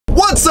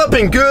up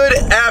and good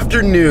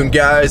afternoon,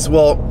 guys?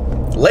 Well,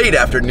 late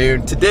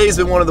afternoon. Today's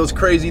been one of those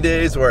crazy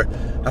days where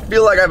I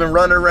feel like I've been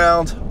running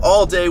around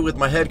all day with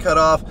my head cut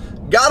off.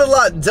 Got a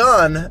lot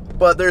done,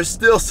 but there's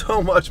still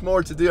so much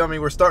more to do. I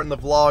mean, we're starting the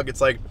vlog. It's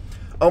like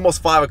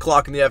almost 5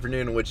 o'clock in the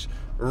afternoon, which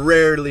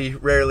rarely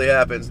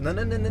happens. No.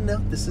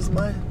 This is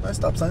my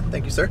stop sign.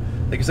 Thank you, sir.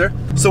 Thank you, sir.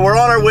 So we're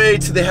on our way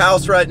to the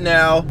house right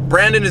now.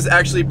 Brandon is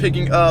actually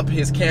picking up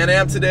his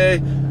Can-Am today.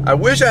 I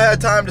wish I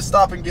had time to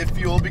stop and get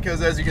fuel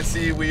because, as you can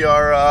see, we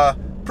are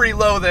pretty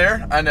low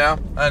there. I know.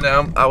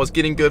 I was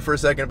getting good for a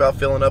second about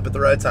filling up at the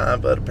right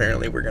time, but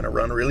apparently we're gonna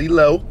run really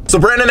low. So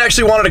Brandon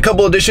actually wanted a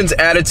couple additions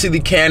added to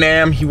the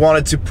Can-Am. He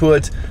wanted to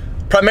put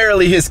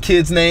primarily his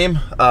kid's name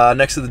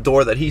next to the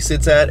door that he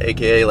sits at,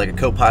 aka like a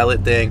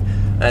co-pilot thing.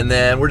 And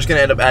then we're just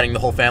gonna end up adding the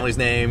whole family's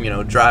name, you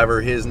know,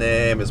 driver, his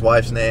name, his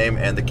wife's name,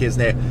 and the kid's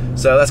name.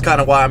 So that's kind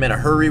of why I'm in a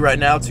hurry right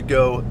now to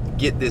go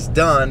get this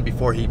done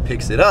before he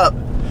picks it up.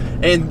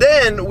 And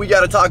then we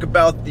gotta talk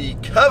about the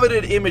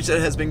coveted image that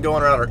has been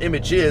going around, or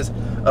images,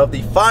 of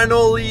the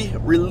finally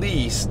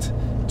released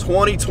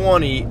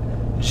 2020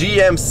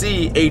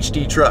 GMC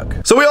HD truck.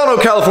 So we all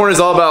know California is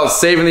all about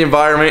saving the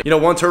environment. You know,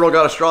 one turtle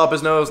got a straw up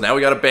his nose, now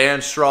we gotta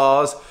ban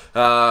straws.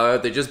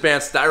 They just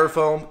banned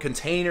styrofoam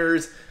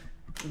containers.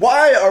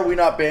 Why are we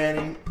not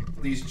banning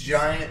these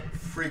giant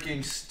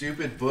freaking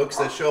stupid books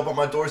that show up on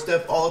my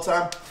doorstep all the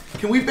time?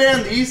 Can we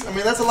ban these? I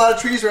mean, that's a lot of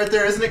trees right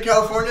there, isn't it,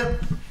 California?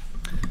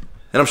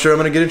 And I'm sure I'm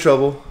gonna get in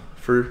trouble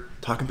for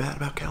talking bad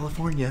about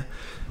California.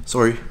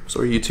 Sorry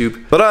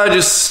YouTube. But I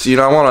just, you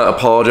know, I wanna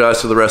apologize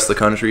to the rest of the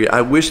country.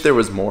 I wish there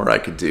was more I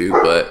could do,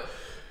 but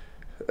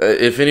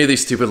if any of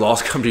these stupid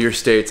laws come to your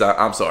states,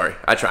 I'm sorry.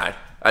 I tried.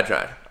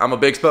 I'm a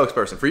big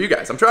spokesperson for you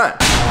guys, I'm trying.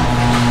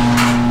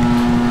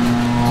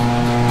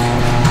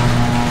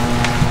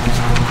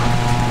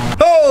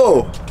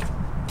 Oh!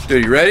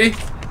 Dude, you ready?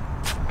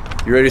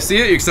 You ready to see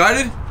it? You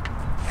excited? I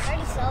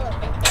already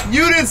saw it.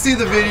 You didn't see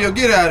the video,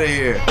 get out of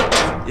here.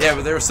 Yeah,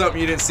 but there was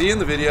something you didn't see in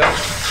the video.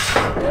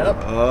 Yep.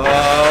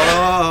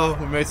 Oh,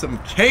 we made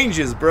some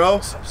changes, bro.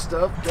 Some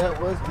stuff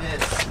that was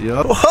missed.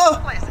 Yep.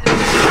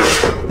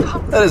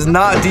 That is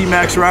not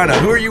Dmaxryno.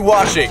 Who are you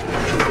watching?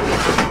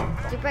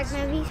 Dmax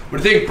movies?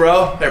 What do you think,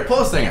 bro? Here, pull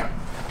this thing out.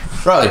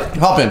 Riley,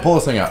 hop in, pull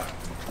this thing out.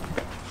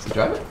 Is he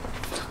driving?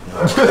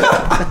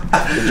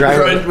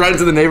 Right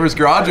into the neighbor's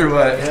garage or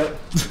what? Yep.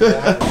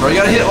 Bro, you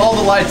gotta hit all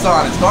the lights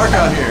on. It's dark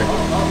out here.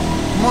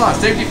 Come on,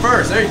 safety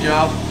first. There you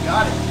go.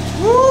 Got it.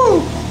 Woo!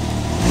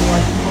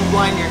 Don't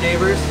blind your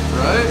neighbors.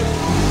 Right?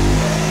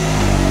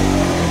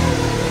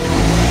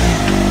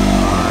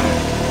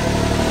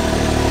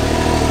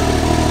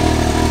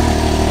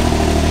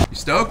 You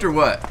stoked or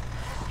what?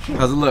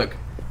 How's it look?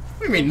 What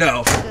do you mean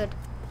no? Good.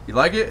 You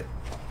like it?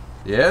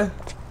 Yeah?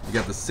 You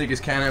got the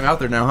sickest Can-Am out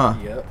there now, huh?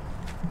 Yep.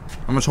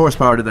 How much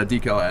horsepower did that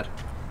decal add?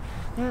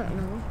 I don't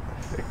know.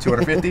 Like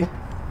 250?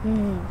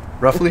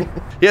 Roughly?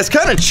 Yeah, it's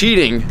kind of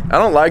cheating. I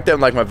don't like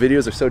that. Like, my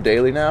videos are so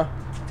daily now.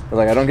 But,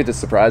 like, I don't get to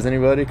surprise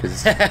anybody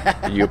because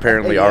you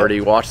apparently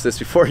already watched this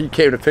before you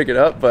came to pick it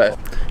up. But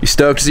you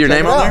stoked to see your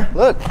name on there?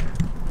 Look.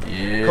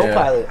 Yeah.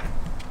 Co-pilot.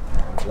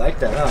 Like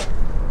that,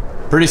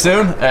 huh? Pretty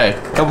soon, hey,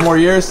 a couple more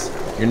years,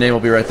 your name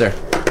will be right there.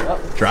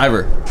 Yep.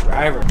 Driver.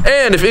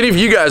 And if any of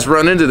you guys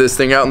run into this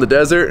thing out in the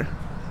desert,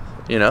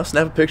 you know,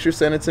 snap a picture,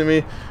 send it to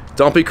me.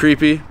 Don't be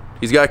creepy.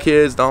 He's got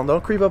kids.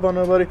 Don't creep up on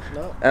nobody.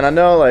 No. And I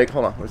know, like,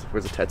 hold on,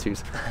 where's the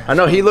tattoos? I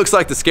know he looks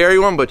like the scary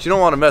one, but you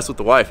don't want to mess with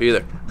the wife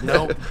either.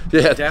 Nope.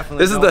 Yeah,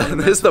 definitely.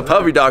 This is the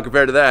puppy dog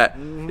compared to that.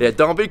 Yeah,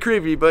 don't be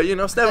creepy, but you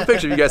know, snap a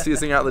picture if you guys see this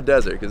thing out in the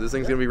desert, because this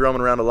thing's gonna be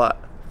roaming around a lot.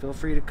 Feel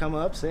free to come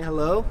up, say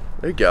hello.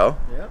 There you go.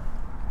 Yep.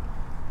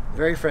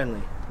 Very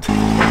friendly.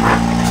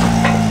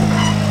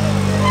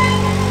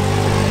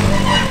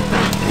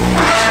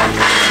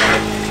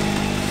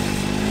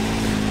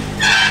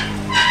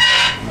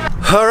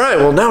 All right,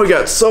 well now we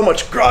got so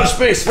much garage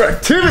space for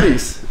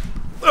activities.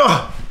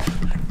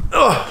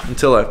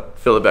 Until I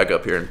fill it back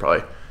up here in probably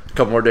a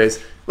couple more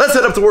days. Let's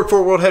head up to Work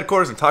for World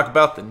headquarters and talk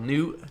about the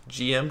new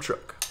GM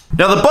truck.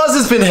 Now the buzz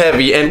has been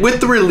heavy, and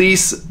with the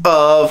release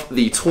of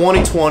the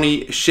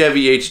 2020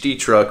 Chevy HD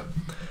truck,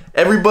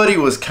 everybody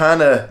was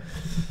kind of,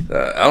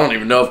 I don't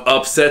even know if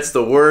upset's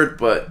the word,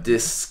 but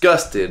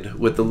disgusted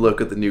with the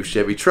look of the new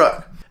Chevy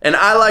truck. And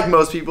I, like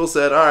most people,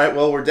 said, all right,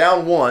 well, we're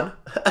down one.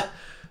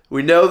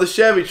 We know the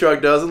Chevy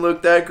truck doesn't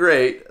look that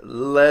great.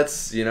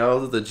 Let's, you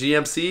know, the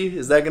GMC,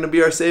 is that going to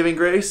be our saving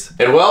grace?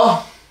 And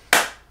well,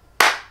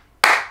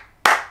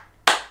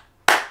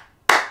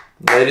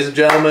 ladies and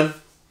gentlemen,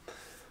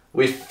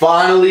 we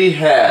finally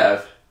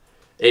have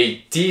a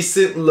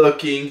decent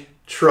looking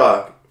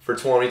truck for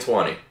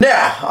 2020.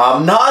 Now,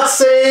 I'm not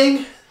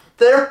saying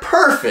they're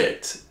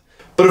perfect,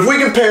 but if we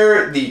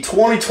compare the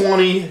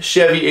 2020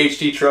 Chevy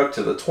HD truck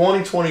to the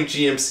 2020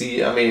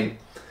 GMC, I mean,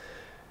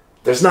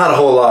 there's not a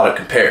whole lot of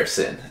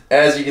comparison.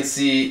 As you can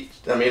see,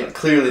 I mean,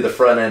 clearly the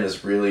front end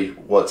is really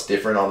what's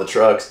different on the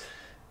trucks.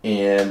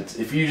 And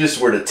if you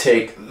just were to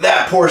take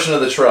that portion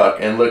of the truck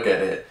and look at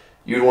it,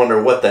 you'd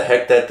wonder what the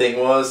heck that thing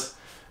was.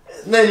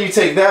 And then you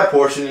take that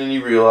portion and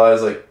you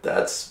realize like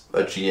that's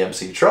a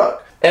GMC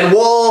truck. And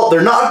while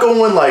they're not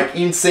going like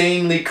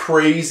insanely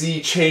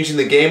crazy changing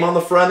the game on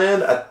the front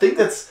end, I think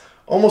that's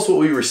almost what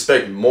we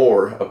respect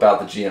more about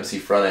the GMC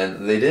front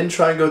end. They didn't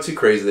try and go too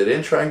crazy. They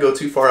didn't try and go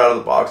too far out of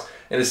the box.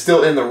 And it's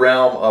still in the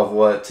realm of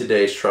what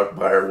today's truck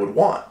buyer would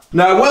want.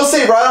 Now I will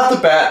say right off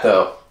the bat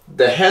though,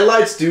 the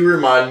headlights do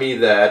remind me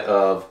that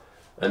of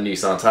a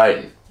Nissan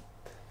Titan.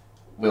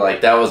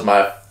 That was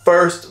my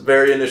first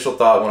very initial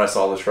thought when I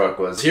saw the truck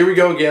was, here we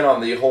go again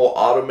on the whole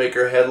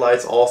automaker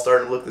headlights all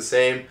starting to look the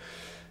same.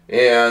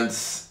 And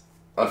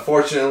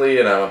unfortunately,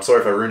 and I'm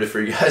sorry if I ruined it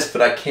for you guys,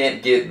 but I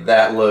can't get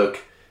that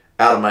look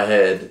out of my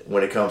head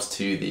when it comes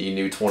to the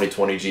new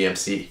 2020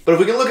 GMC. But if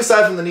we can look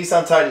aside from the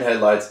Nissan Titan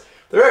headlights,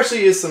 there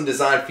actually is some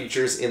design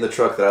features in the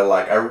truck that I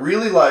like. I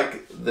really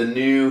like the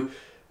new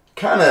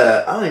kind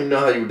of, I don't even know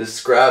how you would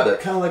describe that,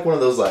 kind of like one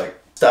of those like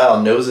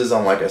style noses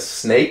on like a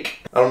snake.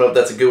 I don't know if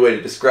that's a good way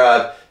to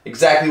describe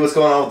exactly what's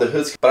going on with the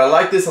hood, but I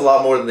like this a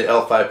lot more than the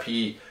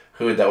L5P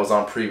hood that was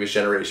on previous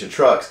generation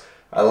trucks.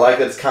 I like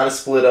that it's kind of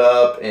split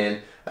up,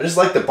 and I just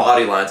like the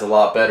body lines a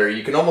lot better.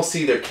 You can almost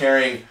see they're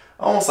carrying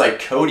almost like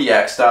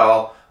Kodiak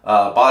style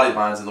body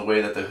lines in the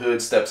way that the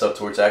hood steps up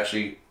towards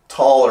actually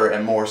taller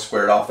and more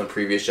squared off than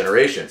previous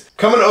generations.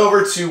 Coming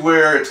over to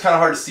where it's kind of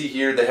hard to see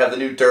here, they have the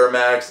new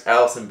Duramax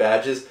Allison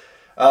badges.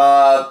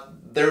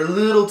 They're a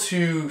little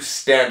too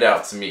stand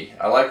out to me.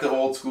 I like the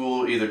old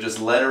school, either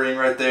just lettering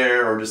right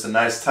there or just a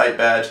nice tight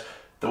badge.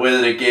 The way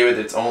that they gave it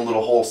its own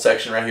little whole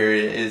section right here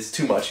is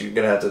too much. You're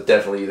gonna have to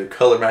definitely either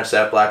color match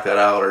that, black that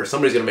out, or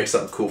somebody's gonna make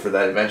something cool for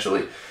that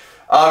eventually.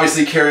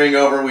 Obviously carrying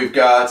over, we've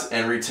got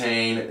and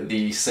retain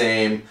the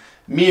same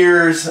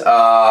mirrors.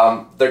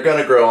 They're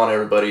gonna grow on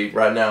everybody.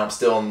 Right now I'm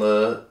still in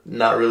the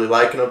not really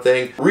liking them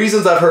thing.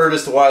 Reasons I've heard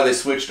as to why they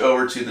switched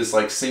over to this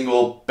like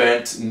single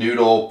bent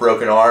noodle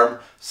broken arm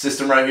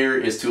system right here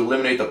is to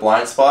eliminate the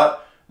blind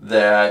spot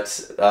that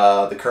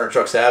the current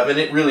trucks have, and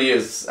it really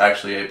is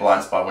actually a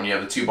blind spot when you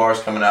have the two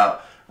bars coming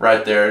out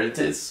right there.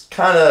 It's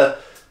kind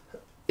of,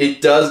 it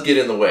does get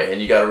in the way,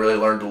 and you got to really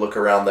learn to look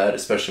around that,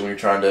 especially when you're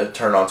trying to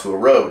turn onto a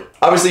road.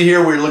 Obviously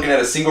here we're looking at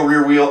a single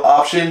rear wheel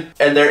option,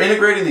 and they're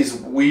integrating these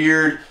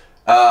weird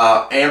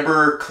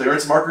amber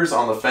clearance markers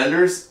on the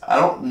fenders. I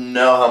don't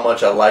know how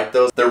much I like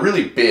those. They're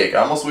really big.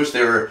 I almost wish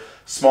they were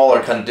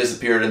smaller, kind of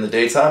disappeared in the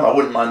daytime. I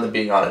wouldn't mind them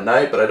being on at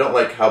night, but I don't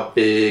like how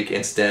big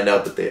and stand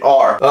out that they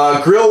are.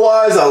 Grill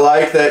wise, I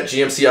like that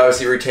GMC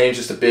obviously retains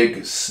just a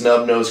big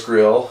snub nose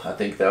grill. I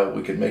think that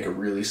we could make a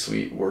really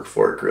sweet work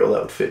for it grill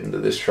that would fit into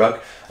this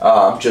truck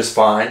just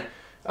fine.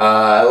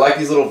 I like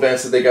these little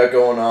vents that they got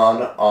going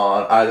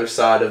on either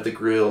side of the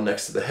grill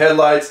next to the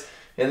headlights.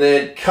 And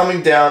then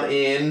coming down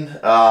in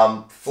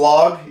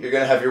Flog, you're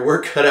gonna have your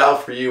work cut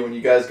out for you when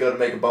you guys go to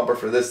make a bumper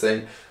for this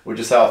thing, which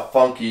is how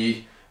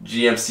funky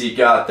GMC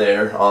got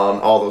there on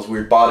all those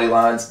weird body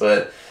lines.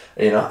 But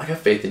you know, I got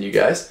faith in you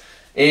guys.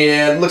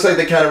 And looks like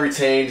they kind of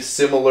retained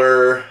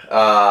similar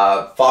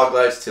fog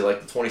lights to like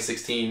the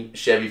 2016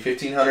 Chevy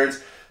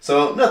 1500s.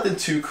 So nothing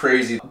too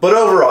crazy. But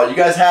overall, you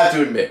guys have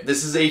to admit,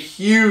 this is a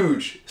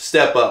huge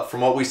step up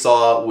from what we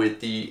saw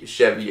with the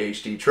Chevy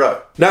HD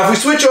truck. Now, if we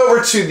switch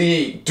over to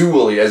the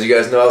dually, as you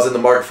guys know, I was in the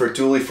market for a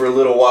dually for a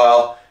little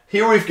while.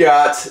 Here we've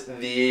got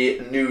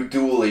the new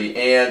dually,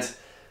 and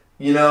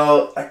you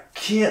know, I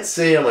can't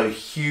say I'm a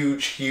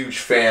huge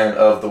fan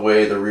of the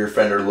way the rear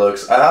fender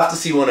looks. I have to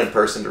see one in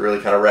person to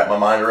really kind of wrap my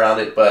mind around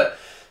it, but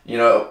you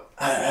know,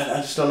 I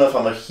just don't know if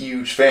I'm a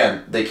huge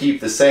fan. They keep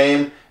the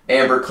same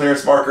amber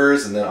clearance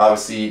markers, and then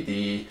obviously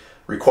the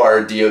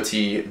required DOT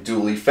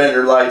dually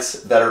fender lights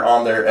that are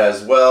on there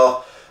as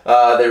well.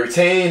 They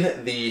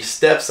retain the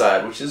step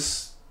side, which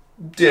is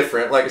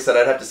different. Like I said,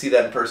 I'd have to see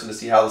that in person to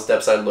see how the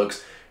step side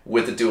looks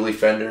with the dually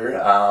fender.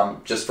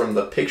 Just from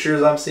the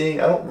pictures I'm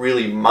seeing, I don't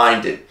really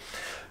mind it.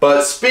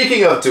 But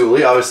speaking of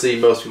dually, obviously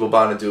most people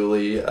buying a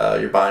dually,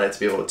 you're buying it to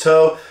be able to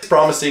tow. It's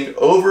promising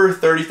over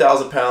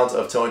 30,000 pounds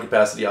of towing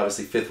capacity,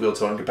 obviously fifth wheel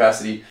towing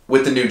capacity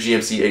with the new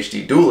GMC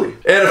HD dually.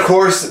 And of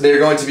course, they're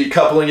going to be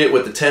coupling it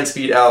with the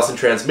 10-speed Allison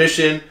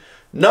transmission.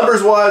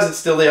 Numbers wise, it's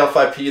still the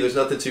L5P. There's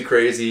nothing too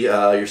crazy.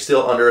 You're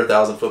still under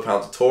 1,000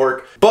 foot-pounds of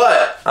torque.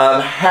 But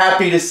I'm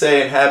happy to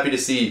say and happy to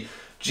see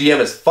GM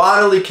is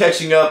finally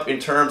catching up in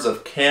terms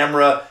of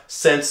camera,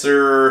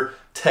 sensor,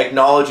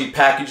 technology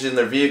packaged in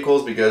their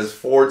vehicles, because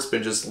Ford's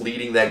been just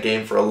leading that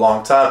game for a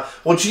long time.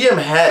 Well, GM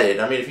had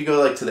it. I mean, if you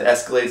go like to the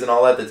Escalades and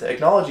all that, the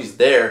technology's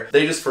there.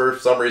 They just for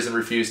some reason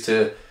refuse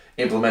to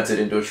implement it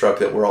into a truck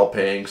that we're all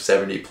paying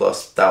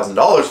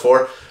 $70,000+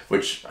 for,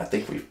 which I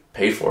think we've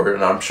paid for it,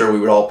 and I'm sure we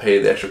would all pay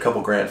the extra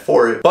couple grand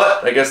for it.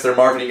 But I guess their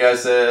marketing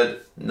guys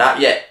said, not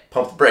yet.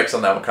 Pump the brakes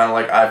on that one. Kind of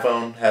like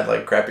iPhone had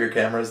like crappier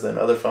cameras than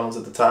other phones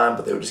at the time,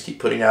 but they would just keep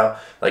putting out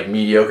like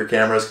mediocre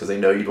cameras because they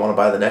know you'd want to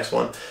buy the next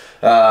one.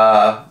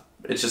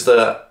 It's just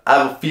I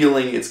have a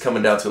feeling it's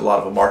coming down to a lot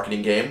of a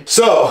marketing game.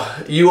 So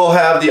you will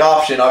have the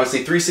option, obviously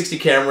 360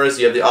 cameras.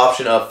 You have the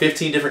option of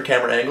 15 different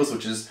camera angles,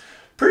 which is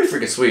pretty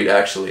freaking sweet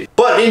actually.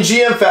 But in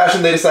GM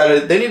fashion, they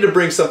decided they need to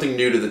bring something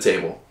new to the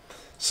table.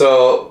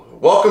 So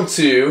welcome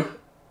to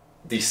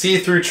the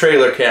see-through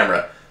trailer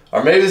camera.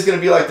 Or maybe it's going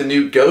to be like the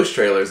new ghost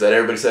trailers that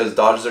everybody says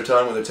dodges their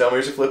tongue when their tail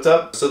mirrors are flipped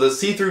up. So the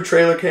see-through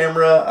trailer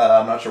camera,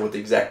 I'm not sure what the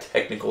exact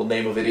technical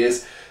name of it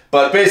is,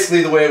 but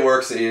basically the way it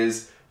works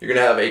is you're going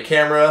to have a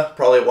camera,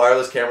 probably a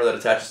wireless camera that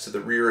attaches to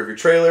the rear of your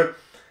trailer,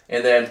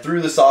 and then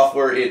through the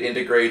software it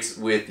integrates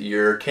with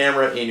your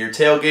camera in your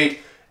tailgate,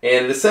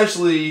 and it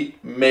essentially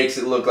makes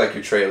it look like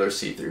your trailer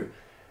see-through.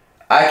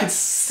 I could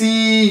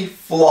see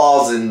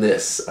flaws in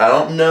this. I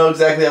don't know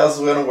exactly how this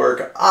is going to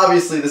work.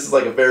 Obviously, this is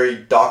like a very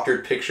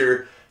doctored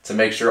picture to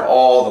make sure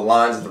all the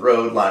lines of the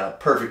road line up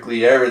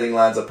perfectly, everything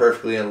lines up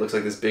perfectly, and it looks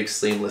like this big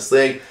seamless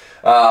thing.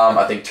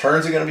 I think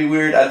turns are going to be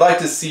weird. I'd like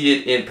to see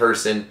it in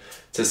person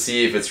to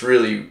see if it's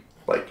really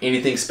like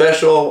anything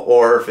special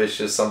or if it's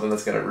just something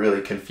that's going to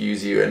really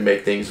confuse you and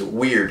make things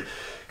weird.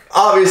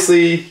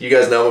 Obviously, you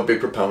guys know I'm a big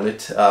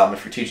proponent.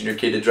 If you're teaching your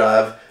kid to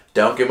drive,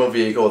 don't give them a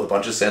vehicle with a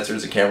bunch of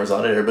sensors and cameras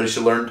on it. Everybody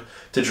should learn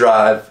to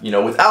drive, you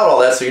know, without all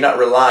that, so you're not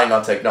relying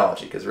on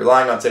technology, because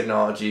relying on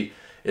technology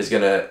is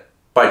going to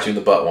bite you in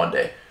the butt one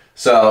day.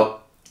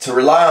 So to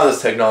rely on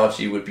this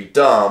technology would be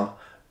dumb,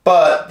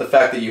 but the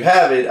fact that you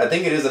have it, I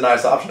think it is a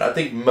nice option. I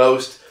think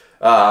most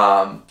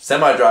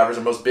semi-drivers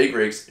or most big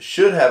rigs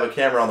should have a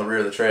camera on the rear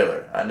of the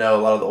trailer. I know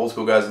a lot of the old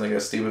school guys think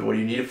that's stupid, what do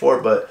you need it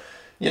for? But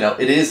you know,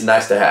 it is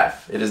nice to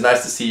have. It is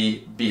nice to see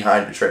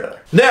behind your trailer.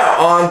 Now,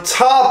 on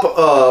top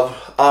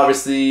of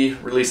obviously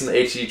releasing the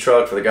HD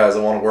truck for the guys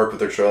that want to work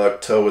with their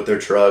truck, tow with their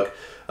truck,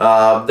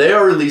 they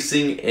are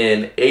releasing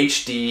an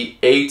HD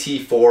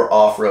AT4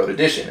 Off-Road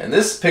Edition. And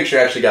this picture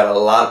actually got a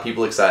lot of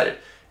people excited.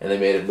 And they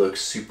made it look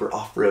super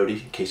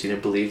off-roady, in case you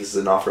didn't believe this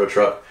is an off-road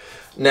truck.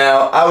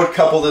 Now, I would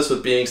couple this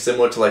with being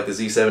similar to like the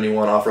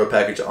Z71 off-road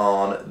package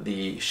on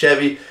the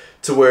Chevy,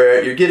 to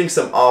where you're getting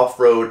some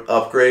off-road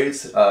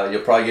upgrades.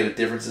 You'll probably get a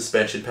different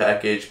suspension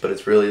package, but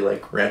it's really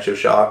like Rancho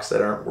shocks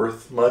that aren't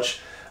worth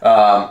much.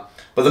 But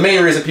the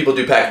main reason people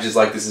do packages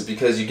like this is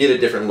because you get a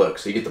different look.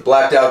 So you get the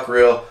blacked out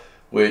grille,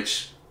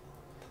 which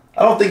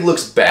I don't think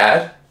looks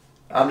bad.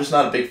 I'm just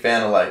not a big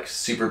fan of like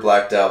super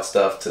blacked out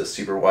stuff to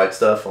super white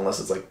stuff, unless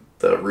it's like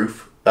the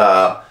roof.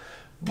 But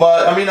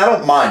I mean, I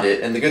don't mind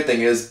it. And the good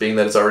thing is, being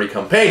that it's already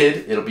come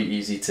painted, it'll be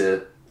easy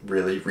to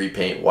really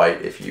repaint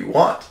white if you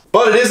want.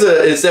 But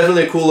it's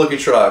definitely a cool looking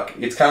truck.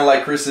 It's kind of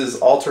like Chris's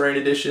all-terrain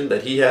edition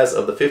that he has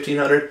of the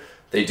 1500.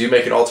 They do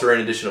make an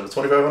all-terrain edition of the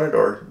 2500,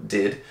 or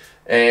did,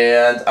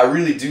 and I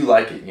really do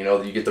like it. You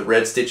know, you get the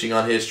red stitching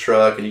on his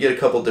truck, and you get a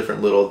couple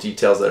different little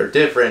details that are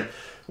different,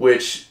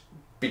 which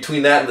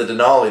between that and the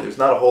Denali, there's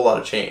not a whole lot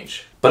of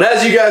change. But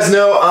as you guys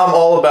know, I'm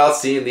all about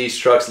seeing these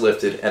trucks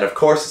lifted, and of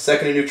course the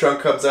second a new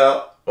trunk comes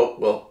out, oh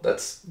well,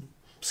 that's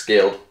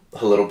scaled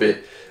a little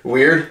bit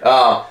weird.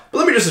 But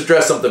let me just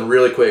address something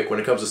really quick when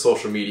it comes to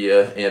social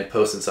media and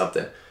posting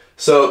something.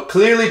 So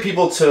clearly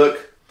people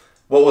took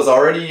what was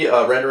already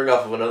rendering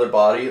off of another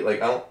body.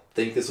 Like, I don't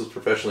think this was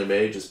professionally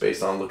made, just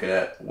based on looking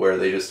at where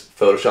they just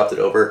photoshopped it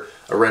over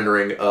a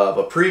rendering of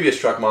a previous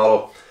truck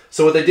model.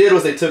 So what they did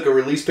was they took a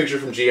release picture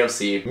from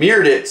GMC,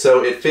 mirrored it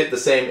so it fit the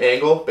same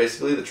angle.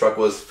 Basically, the truck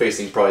was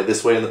facing probably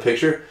this way in the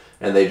picture,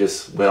 and they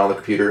just went on the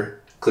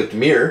computer, clicked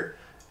mirror,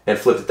 and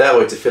flipped it that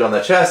way to fit on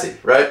that chassis,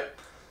 right?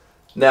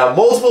 Now,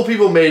 multiple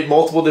people made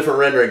multiple different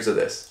renderings of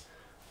this.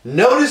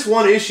 Notice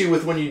one issue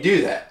with when you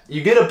do that.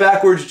 You get a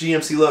backwards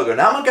GMC logo.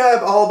 Now, I'm a guy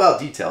all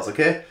about details,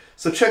 okay?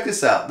 So check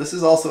this out. This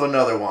is also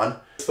another one.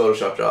 This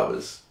Photoshop job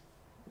is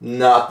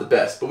not the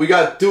best, but we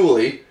got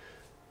dually.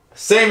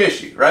 Same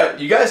issue, right?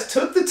 You guys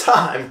took the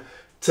time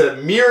to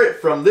mirror it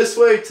from this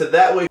way to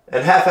that way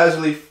and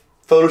haphazardly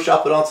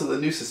Photoshop it onto the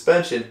new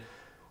suspension,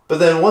 but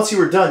then once you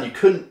were done, you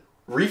couldn't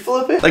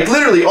reflip it? Like,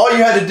 literally, all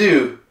you had to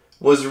do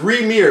was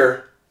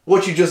re-mirror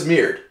what you just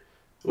mirrored,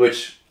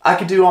 which I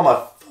could do on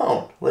my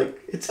phone. Like,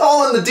 it's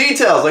all in the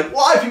details. Like,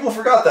 why people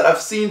forgot that? I've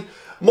seen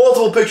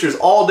multiple pictures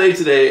all day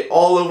today,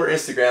 all over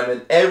Instagram,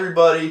 and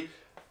everybody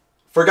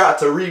forgot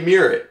to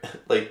re-mirror it.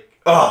 Like,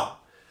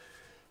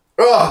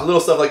 little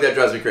stuff like that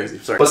drives me crazy.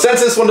 Sorry. But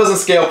since this one doesn't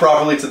scale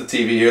properly to the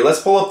TV here,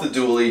 let's pull up the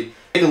dually,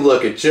 take a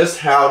look at just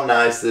how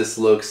nice this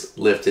looks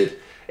lifted.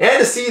 And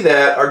to see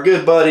that our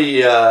good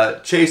buddy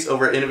Chase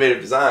over at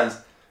Innovative Designs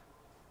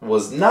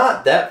was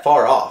not that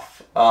far off.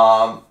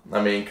 I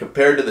mean,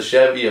 compared to the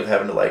Chevy of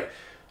having to like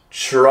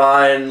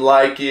try and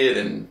like it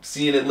and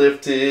seeing it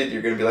lifted,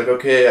 you're gonna be like,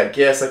 okay, I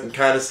guess I can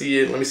kind of see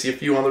it. Let me see a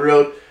few on the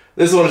road.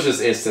 This one is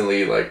just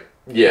instantly like,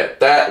 yeah,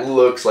 that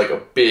looks like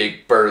a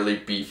big, burly,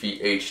 beefy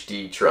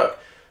HD truck.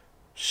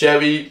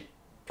 Chevy,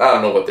 I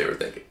don't know what they were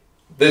thinking.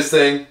 This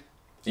thing,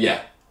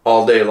 yeah,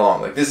 all day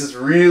long. Like, this is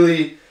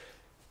really,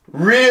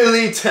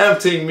 really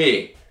tempting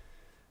me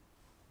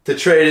to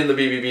trade in the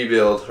BBB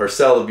build or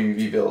sell the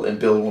BBB build and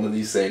build one of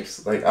these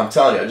things. Like, I'm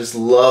telling you, I just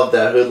love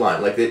that hood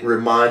line. Like, it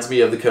reminds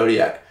me of the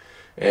Kodiak.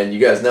 And you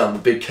guys know I'm a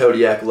big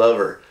Kodiak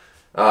lover.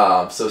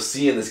 So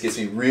seeing this gets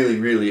me really,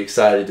 really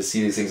excited to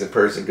see these things in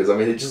person, because I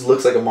mean, it just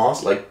looks like a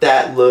monster. Like,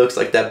 that looks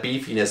like that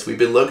beefiness we've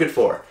been looking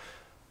for.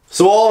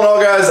 So all in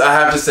all, guys, I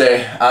have to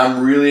say,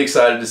 I'm really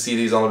excited to see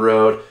these on the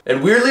road.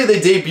 And weirdly, they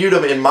debuted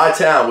them in my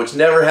town, which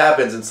never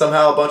happens, and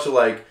somehow a bunch of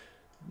like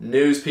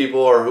news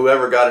people or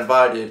whoever got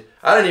invited.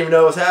 I didn't even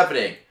know it was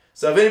happening.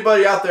 So if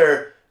anybody out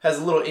there has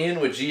a little in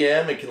with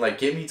GM and can like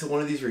get me to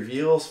one of these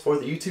reveals for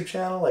the YouTube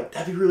channel, like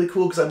that'd be really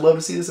cool because I'd love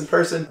to see this in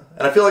person.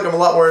 And I feel like I'm a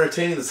lot more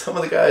entertaining than some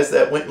of the guys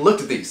that went and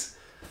looked at these.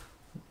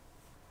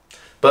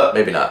 But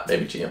maybe not.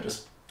 Maybe GM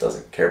just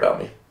doesn't care about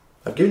me.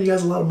 I've given you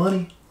guys a lot of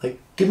money. Like,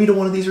 get me to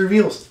one of these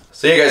reveals.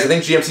 So yeah, guys, I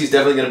think GMC is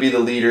definitely going to be the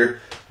leader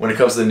when it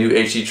comes to the new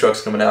HD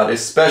trucks coming out,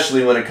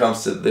 especially when it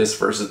comes to this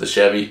versus the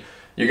Chevy.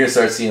 You're going to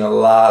start seeing a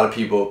lot of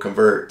people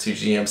convert to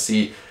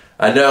GMC.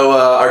 I know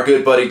our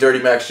good buddy Dirty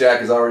Max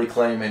Jack is already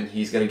claiming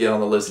he's going to get on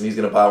the list and he's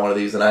going to buy one of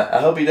these, and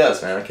I hope he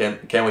does, man. I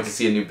can't wait to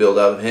see a new build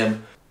out of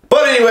him.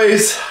 But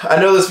anyways,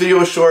 I know this video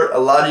was short. A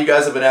lot of you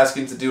guys have been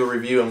asking to do a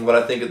review on what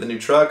I think of the new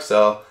truck,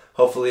 so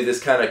hopefully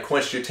this kind of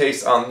quenched your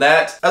taste on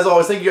that. As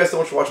always, thank you guys so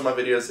much for watching my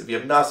videos. If you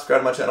have not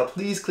subscribed to my channel,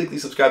 please click the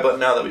subscribe button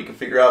now that we can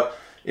figure out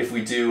if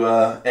we do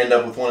end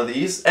up with one of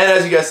these. And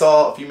as you guys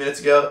saw a few minutes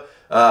ago,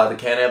 the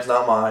Can-Am's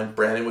not mine.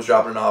 Brandon was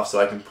dropping it off so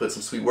I can put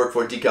some sweet work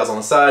for it decals on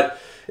the side.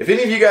 If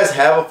any of you guys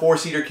have a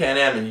 4-seater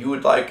Can-Am and you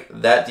would like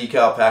that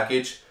decal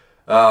package,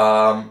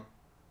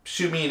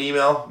 shoot me an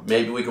email.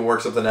 Maybe we can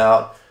work something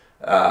out.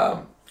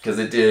 Because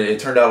it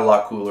turned out a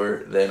lot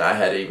cooler than I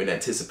had even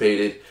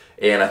anticipated,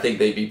 and I think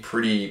they'd be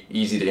pretty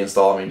easy to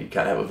install. I mean, you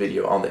kind of have a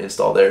video on the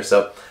install there,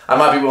 so I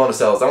might be willing to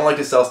sell this. I don't like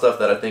to sell stuff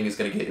that I think is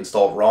going to get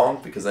installed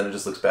wrong, because then it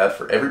just looks bad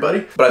for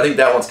everybody. But I think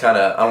that one's kind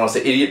of, I don't want to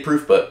say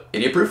idiot-proof, but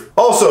idiot-proof.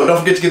 Also, don't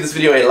forget to give this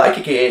video a like,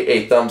 aka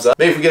a thumbs up.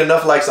 Maybe if we get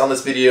enough likes on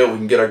this video, we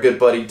can get our good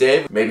buddy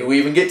Dave. Maybe we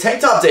even get Tank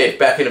Top Dave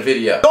back in a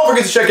video. Don't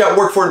forget to check out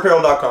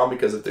workforapparel.com,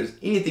 because if there's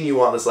anything you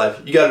want in this life,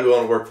 you got to be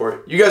willing to work for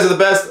it. You guys are the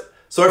best.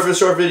 Sorry for the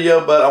short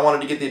video, but I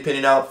wanted to get the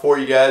opinion out for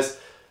you guys.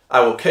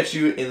 I will catch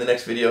you in the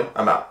next video.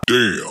 I'm out.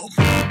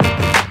 Damn.